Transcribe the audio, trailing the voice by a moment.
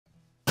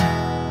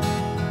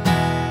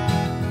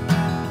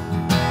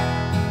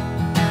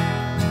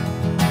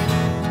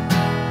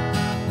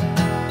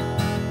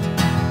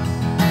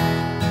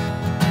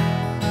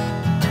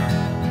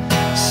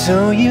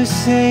So you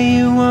say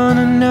you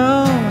wanna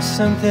know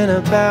something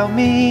about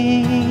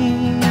me.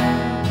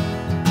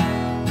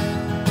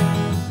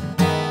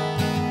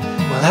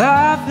 Well,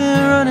 I've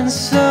been running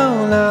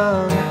so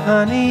long,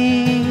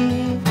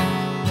 honey,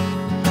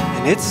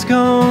 and it's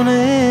gonna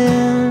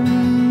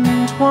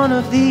end one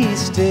of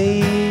these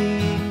days.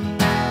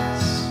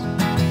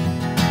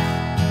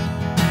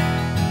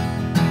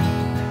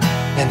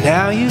 And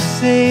now you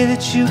say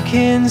that you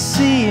can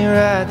see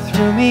right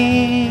through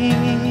me,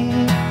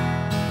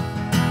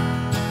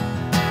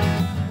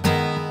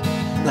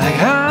 like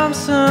I'm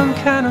some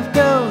kind of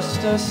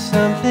ghost or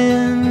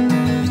something.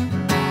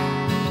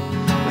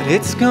 But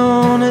it's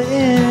gonna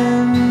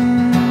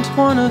end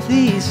one of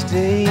these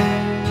days.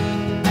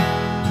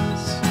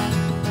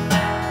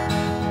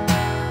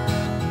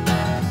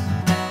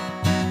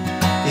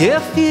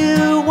 If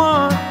you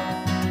want,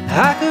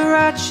 I could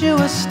write you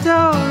a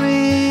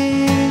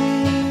story.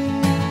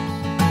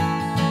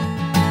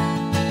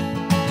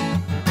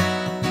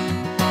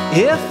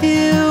 If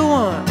you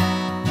want,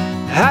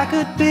 I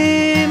could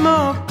be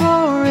more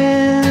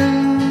boring.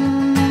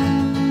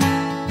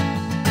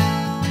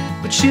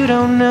 But you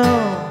don't know,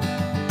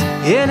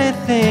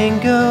 anything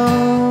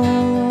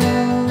goes.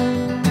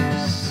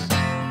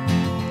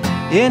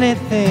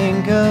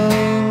 Anything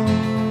goes.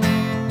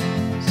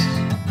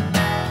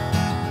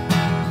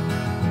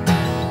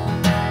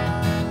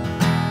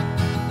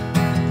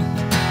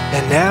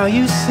 And now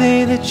you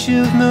say that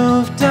you've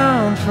moved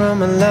on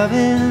from a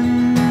loving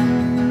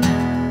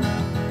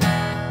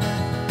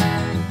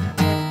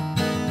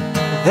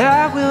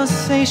that will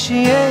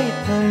satiate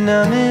the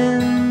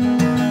numbing.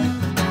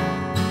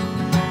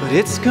 But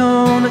it's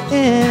gonna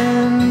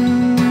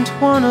end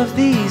one of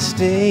these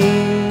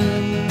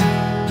days.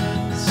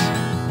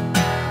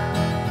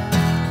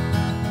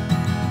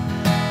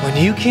 When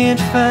you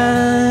can't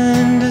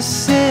find a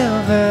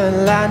silver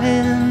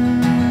lining,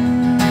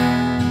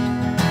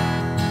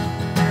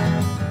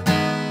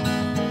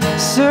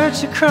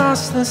 search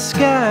across the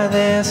sky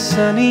there,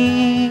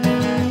 sunny.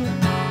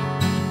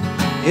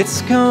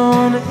 It's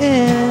gonna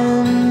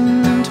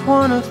end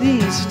one of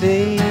these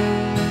days.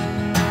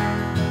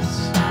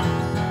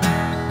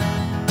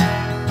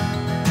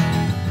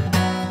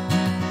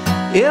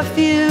 If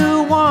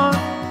you want,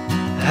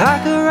 I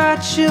could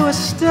write you a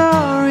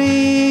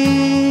story.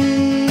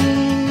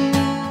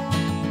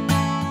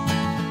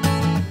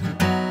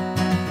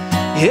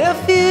 If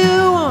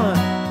you want,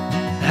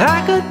 I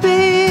could be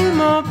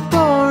more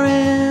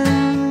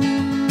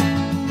boring.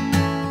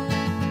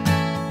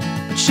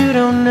 But you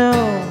don't know,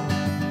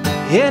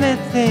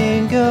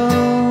 anything goes.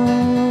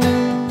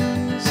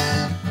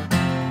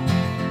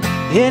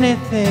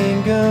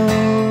 Anything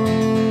goes.